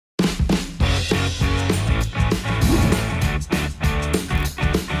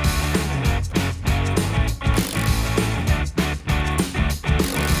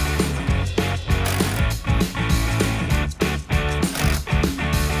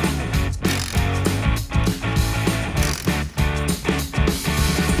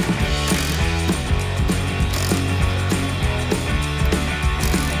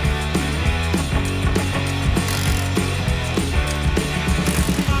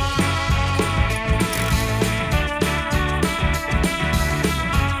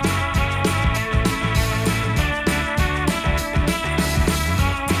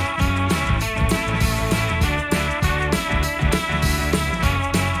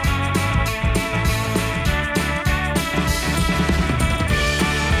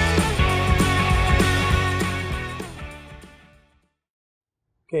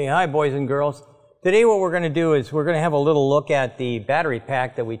Okay, hi boys and girls. Today what we're going to do is we're going to have a little look at the battery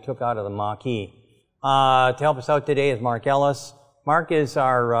pack that we took out of the Mach-E. To help us out today is Mark Ellis. Mark is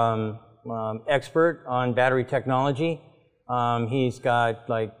our expert on battery technology. He's got,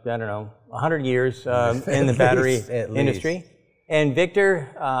 like, I don't know, 100 years in the battery industry. And Victor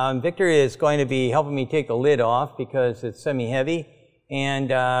is going to be helping me take the lid off because it's semi-heavy,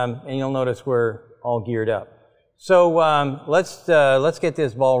 and you'll notice we're all geared up. So let's get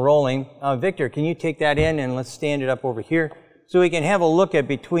this ball rolling. Victor, can you take that in and let's stand it up over here so we can have a look at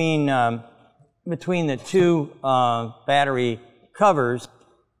between the two battery covers.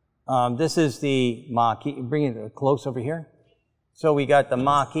 This is the Mach-E. Bring it close over here. So we got the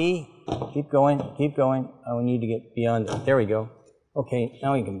Mach-E. Keep going, keep going. Oh, we need to get beyond it. There we go. Okay,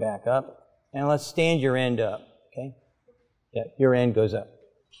 now we can back up. And let's stand your end up, okay? Yeah, your end goes up.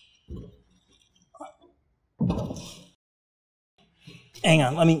 Hang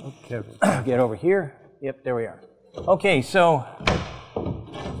on, let me get over here. Yep, there we are. Okay, so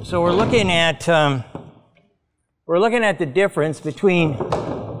we're looking at the difference between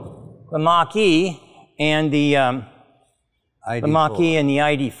the Mach-E and the Mach-E and the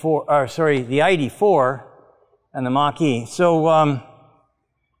ID4, or sorry, the ID4 and the Mach-E. So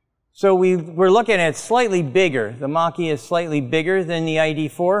we're looking at slightly bigger. The Mach-E is slightly bigger than the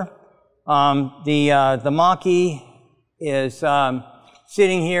ID4. The Mach-E is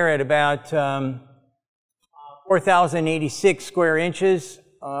sitting here at about 4,086 square inches.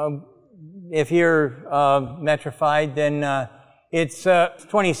 If you're metrified, then it's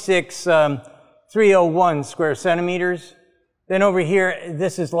 26,301 square centimeters. Then over here,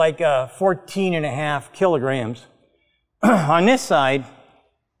 this is like 14.5 kilograms. On this side,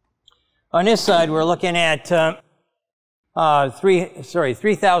 we're looking at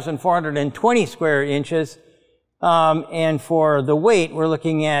 3,420 square inches. And for the weight, we're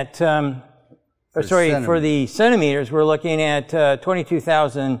looking at, for the centimeters, we're looking at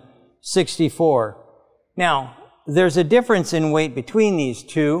 22,064. Now, there's a difference in weight between these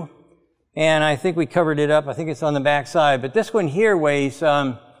two, and I think we covered it up. I think it's on the back side. But this one here weighs,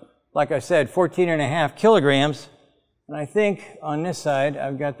 like I said, 14.5 kilograms. And I think on this side,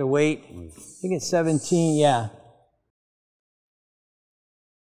 I've got the weight, I think it's 17, yeah.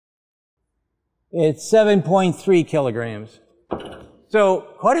 It's 7.3 kilograms. So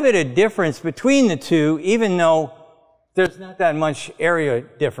quite a bit of difference between the two, even though there's not that much area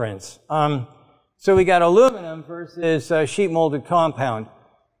difference. So we got aluminum versus sheet molded compound.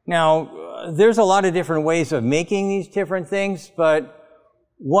 Now, there's a lot of different ways of making these different things, but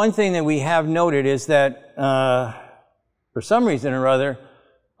one thing that we have noted is that for some reason or other,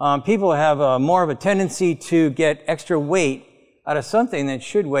 people have more of a tendency to get extra weight out of something that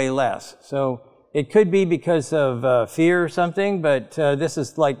should weigh less. So it could be because of fear or something, but this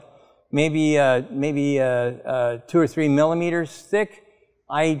is like maybe 2 or 3 millimeters thick.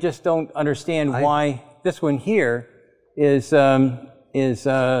 I just don't understand why this one here is so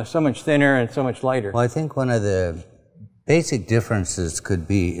much thinner and so much lighter. Well, I think one of the basic differences could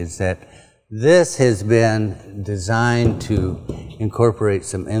be is that this has been designed to incorporate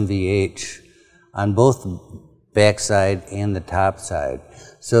some MVH on both the backside and the top side.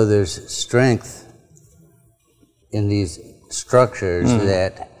 So there's strength in these structures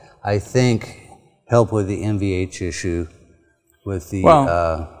that I think help with the MVH issue with the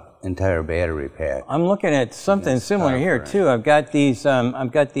entire battery pack. I'm looking at something similar here too. I've got these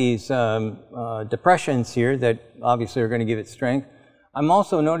depressions here that obviously are going to give it strength. I'm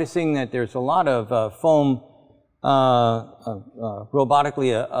also noticing that there's a lot of foam,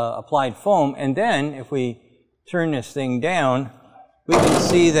 robotically applied foam, and then if we turn this thing down, we can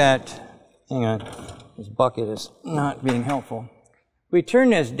see that, hang on, this bucket is not being helpful. If we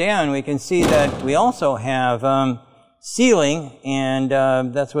turn this down, we can see that we also have sealing, and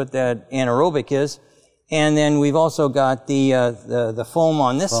that's what that anaerobic is. And then we've also got the foam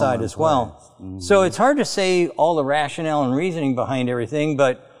on this side as well. So it's hard to say all the rationale and reasoning behind everything,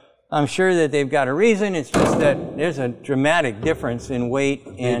 but I'm sure that they've got a reason. It's just that there's a dramatic difference in weight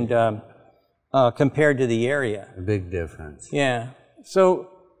and compared to the area. A big difference. Yeah. So.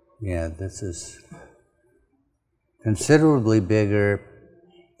 Yeah, this is considerably bigger,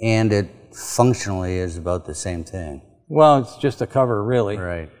 and it functionally is about the same thing. Well, it's just a cover, really.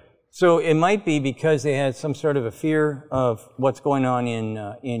 Right. So it might be because they had some sort of a fear of what's going on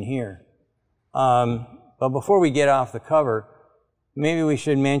in here. But before we get off the cover, maybe we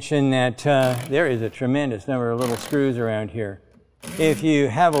should mention that there is a tremendous number of little screws around here. If you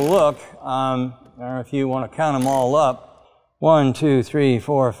have a look, or if you want to count them all up, 1, 2, 3,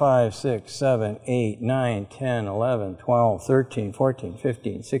 4, 5, 6, 7, 8, 9, 10, 11, 12, 13, 14,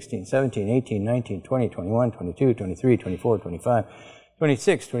 15, 16, 17, 18, 19, 20, 21, 22, 23, 24, 25,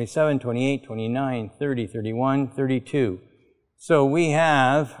 26, 27, 28, 29, 30, 31, 32. So we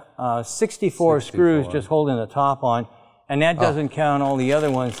have 64 screws just holding the top on, and that doesn't count all the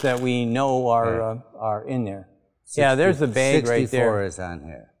other ones that we know are in there. Yeah, there's the bag right there. 64 is on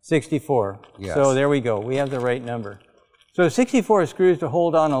here. 64. Yes. So there we go. We have the right number. So 64 screws to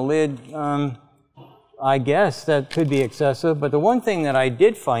hold on a lid, I guess that could be excessive. But the one thing that I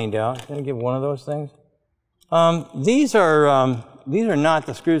did find out, can I give one of those things? These are not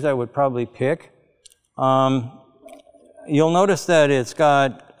the screws I would probably pick. You'll notice that it's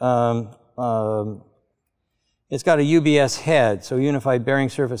got a UBS head, so Unified Bearing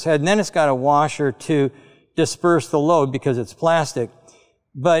Surface head, and then it's got a washer to disperse the load because it's plastic.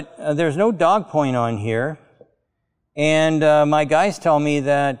 But there's no dog point on here, and my guys tell me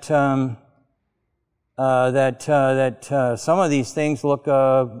that some of these things look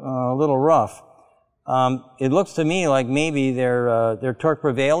a little rough. It looks to me like maybe they're torque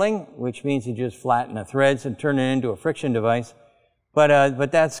prevailing, which means you just flatten the threads and turn it into a friction device.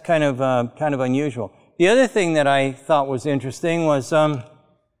 But that's kind of unusual. The other thing that I thought was interesting was the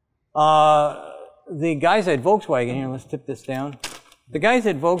guys at Volkswagen. Here, let's tip this down. The guys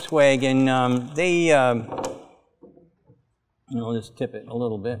at Volkswagen, I'll just tip it a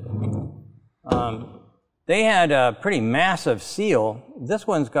little bit. They had a pretty massive seal. This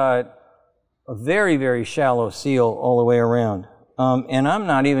one's got a very, very shallow seal all the way around. And I'm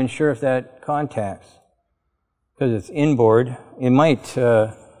not even sure if that contacts because it's inboard. It might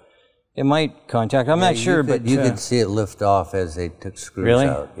contact. I'm not sure, but you could see it lift off as they took screws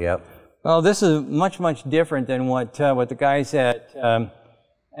out. Yep. Well, this is much, much different than what the guys at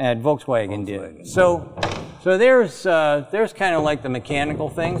Volkswagen did. So there's kind of like the mechanical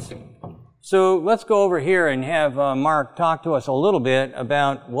things. So let's go over here and have Mark talk to us a little bit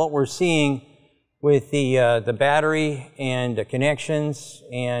about what we're seeing with the battery and the connections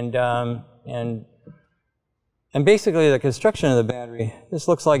and basically the construction of the battery. This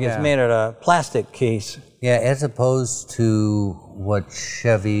looks like it's made out of a plastic case. Yeah, as opposed to what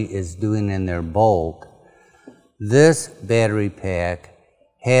Chevy is doing in their Bolt, this battery pack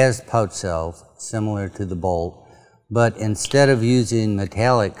has pouch cells similar to the Bolt, but instead of using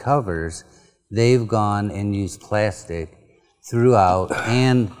metallic covers, they've gone and used plastic throughout,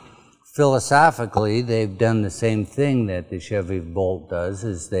 and philosophically, they've done the same thing that the Chevy Bolt does,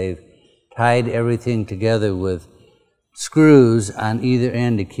 is they've tied everything together with screws on either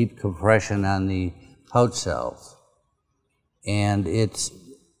end to keep compression on the pouch cells. And it's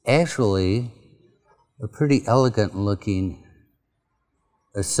actually a pretty elegant looking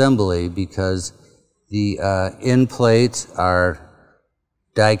assembly because the end plates are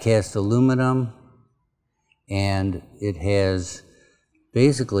die-cast aluminum, and it has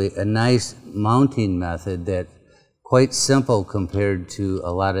basically a nice mounting method that's quite simple compared to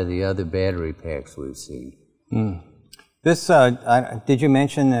a lot of the other battery packs we've seen. Mm. This, did you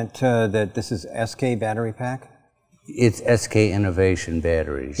mention that that this is SK battery pack? It's SK Innovation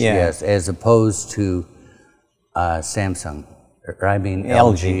batteries, yes, as opposed to Samsung, or I mean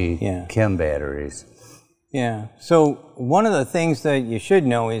LG Chem batteries. Yeah, so one of the things that you should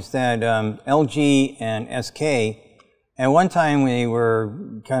know is that LG and SK, at one time they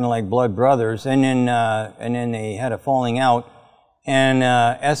were kind of like blood brothers, and then they had a falling out, and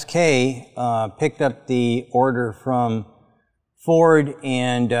SK picked up the order from Ford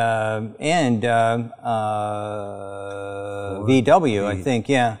and VW, I think,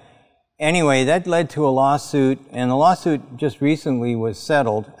 yeah. Anyway, that led to a lawsuit, and the lawsuit just recently was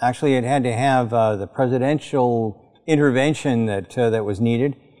settled. Actually, it had to have the presidential intervention that was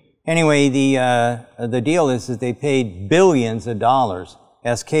needed. Anyway, the deal is that they paid billions of dollars,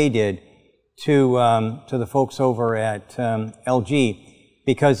 SK did, to the folks over at LG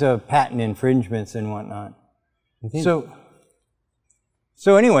because of patent infringements and whatnot.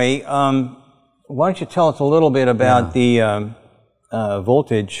 So anyway, why don't you tell us a little bit about the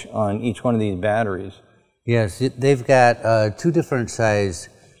voltage on each one of these batteries? Yes, they've got two different size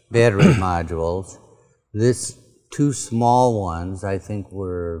battery modules. This two small ones, I think,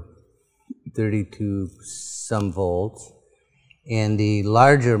 were 32 some volts, and the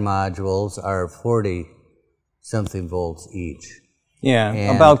larger modules are 40 something volts each. Yeah,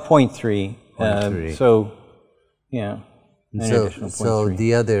 and about 0.3. 0.3. So, yeah. So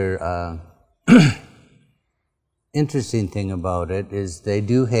the other interesting thing about it is they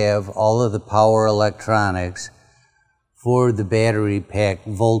do have all of the power electronics for the battery pack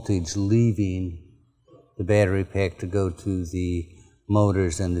voltage leaving the battery pack to go to the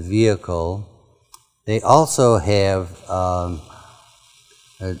motors in the vehicle. They also have a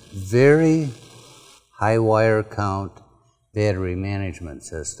very high wire count battery management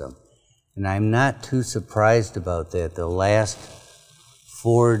system. And I'm not too surprised about that. The last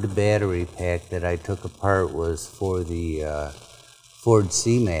Ford battery pack that I took apart was for the Ford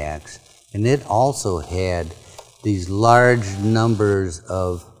C-Max, and it also had these large numbers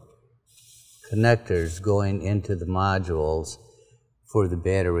of connectors going into the modules for the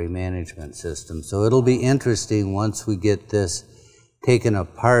battery management system. So it'll be interesting once we get this taken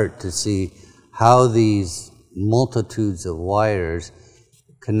apart to see how these multitudes of wires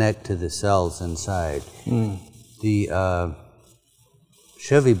connect to the cells inside. The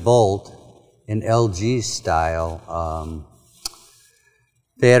Chevy Bolt and LG style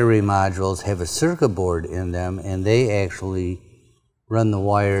battery modules have a circuit board in them, and they actually run the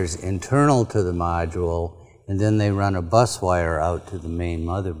wires internal to the module, and then they run a bus wire out to the main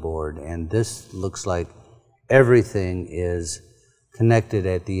motherboard. And this looks like everything is connected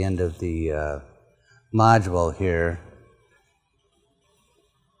at the end of the module here.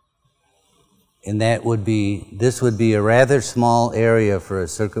 And that would be, this would be a rather small area for a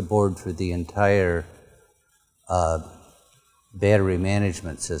circuit board for the entire battery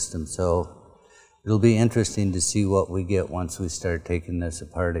management system. So it'll be interesting to see what we get once we start taking this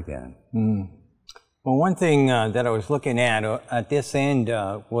apart again. Well, one thing that I was looking at this end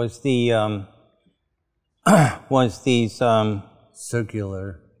was the was these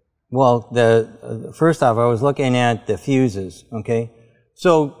circular. Well, first off, I was looking at the fuses. Okay,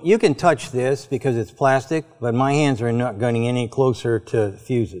 so you can touch this because it's plastic, but my hands are not getting any closer to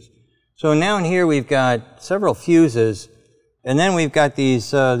fuses. So now in here we've got several fuses, and then we've got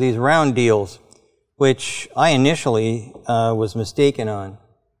these round deals, which I initially was mistaken on.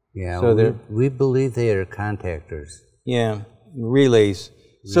 Yeah, so we believe they are contactors. Yeah, relays.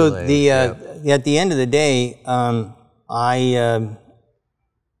 So the at the end of the day, I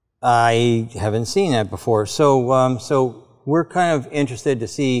haven't seen that before. So so we're kind of interested to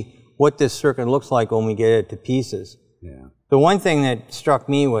see what this circuit looks like when we get it to pieces. Yeah. The one thing that struck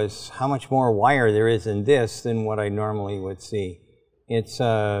me was how much more wire there is in this than what I normally would see. It's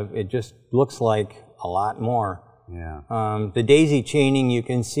it just looks like a lot more. Yeah. The daisy chaining you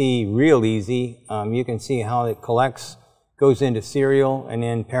can see real easy. You can see how it collects, goes into serial and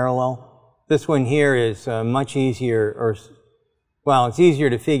then parallel. This one here is much easier, or well, it's easier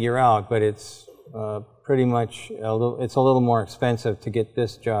to figure out, but it's pretty much it's a little more expensive to get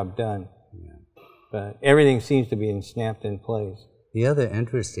this job done. Yeah. But everything seems to be snapped in place. The other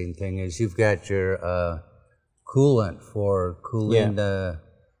interesting thing is you've got your coolant for cooling the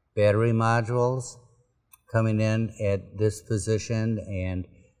battery modules coming in at this position, and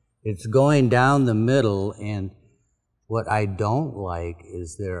it's going down the middle. And what I don't like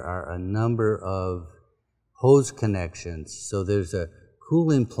is there are a number of hose connections. So there's a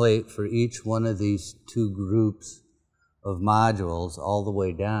cooling plate for each one of these two groups of modules all the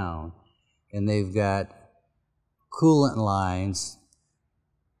way down, and they've got coolant lines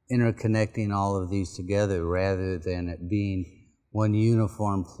interconnecting all of these together rather than it being one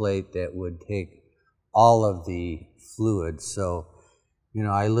uniform plate that would take all of the fluids. So, you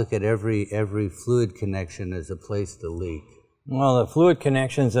know, I look at every fluid connection as a place to leak. Well, the fluid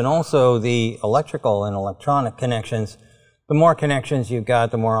connections and also the electrical and electronic connections, the more connections you've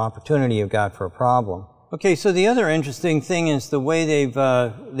got, the more opportunity you've got for a problem. Okay, so the other interesting thing is the way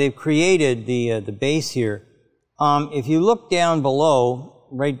they've created the base here. If you look down below,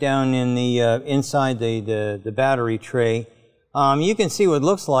 right down in the inside the battery tray, you can see what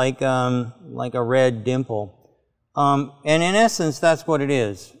looks like a red dimple. And in essence, that's what it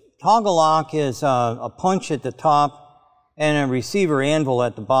is. Toggle lock is a punch at the top and a receiver anvil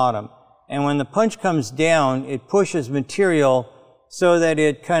at the bottom. And when the punch comes down, it pushes material so that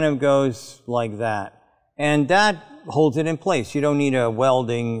it kind of goes like that. And that holds it in place. You don't need a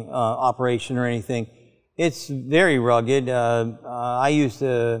welding operation or anything. It's very rugged. I used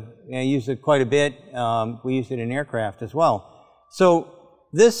it quite a bit. We used it in aircraft as well. So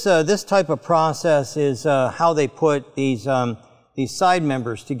this type of process is how they put these side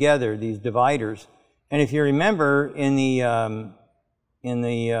members together, these dividers. And if you remember in the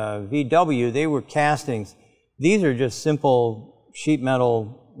VW, they were castings. These are just simple sheet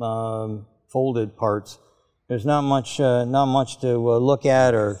metal folded parts. There's not much to look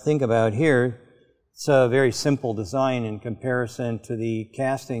at or think about here. It's a very simple design in comparison to the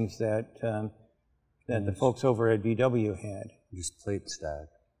castings that the folks over at VW had. Just plate stock.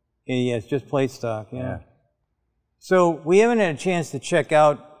 Yeah, it's just plate stock, yeah. So we haven't had a chance to check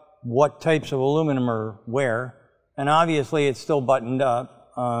out what types of aluminum are where, and obviously it's still buttoned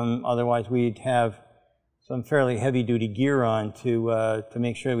up. Otherwise, we'd have some fairly heavy-duty gear on to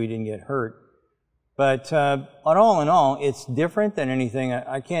make sure we didn't get hurt. But all in all, it's different than anything.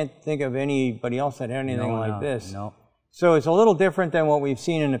 I can't think of anybody else that had anything like this. No. So it's a little different than what we've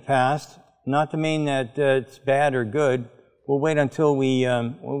seen in the past. Not to mean that it's bad or good. We'll wait until we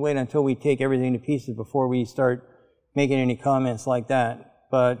take everything to pieces before we start making any comments like that.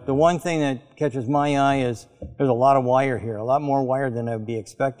 But the one thing that catches my eye is there's a lot of wire here, a lot more wire than I would be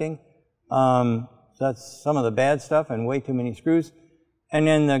expecting. So that's some of the bad stuff and way too many screws. And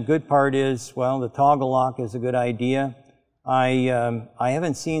then the good part is, well, the toggle lock is a good idea. I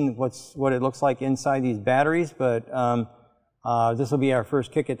haven't seen what it looks like inside these batteries, but this will be our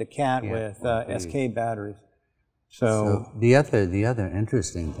first kick at the cat with SK batteries. So the other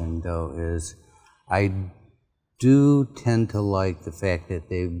interesting thing though is I do tend to like the fact that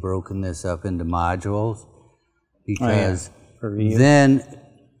they've broken this up into modules, because then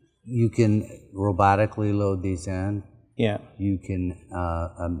you can robotically load these in. Yeah. You can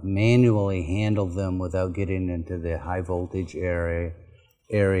manually handle them without getting into the high voltage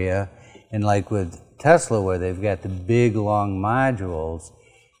area. And like with Tesla, where they've got the big long modules,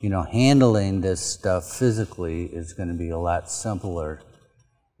 you know, handling this stuff physically is going to be a lot simpler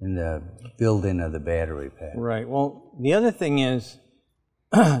in the building of the battery pack. Right. Well, the other thing is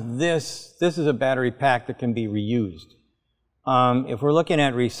this is a battery pack that can be reused. If we're looking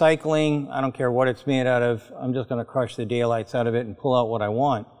at recycling, I don't care what it's made out of, I'm just going to crush the daylights out of it and pull out what I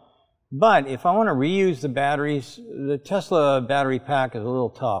want. But if I want to reuse the batteries, the Tesla battery pack is a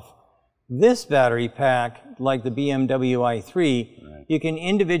little tough. This battery pack, like the BMW i3, you can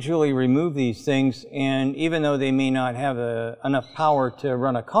individually remove these things, and even though they may not have enough power to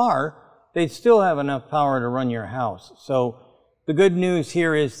run a car, they'd still have enough power to run your house. So the good news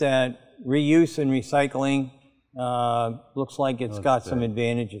here is that reuse and recycling looks like it's got some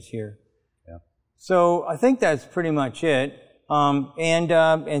advantages here. Yeah. So I think that's pretty much it.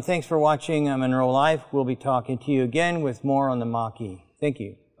 And thanks for watching Munro Live. We'll be talking to you again with more on the Mach-E. Thank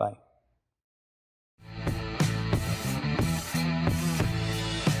you. Bye.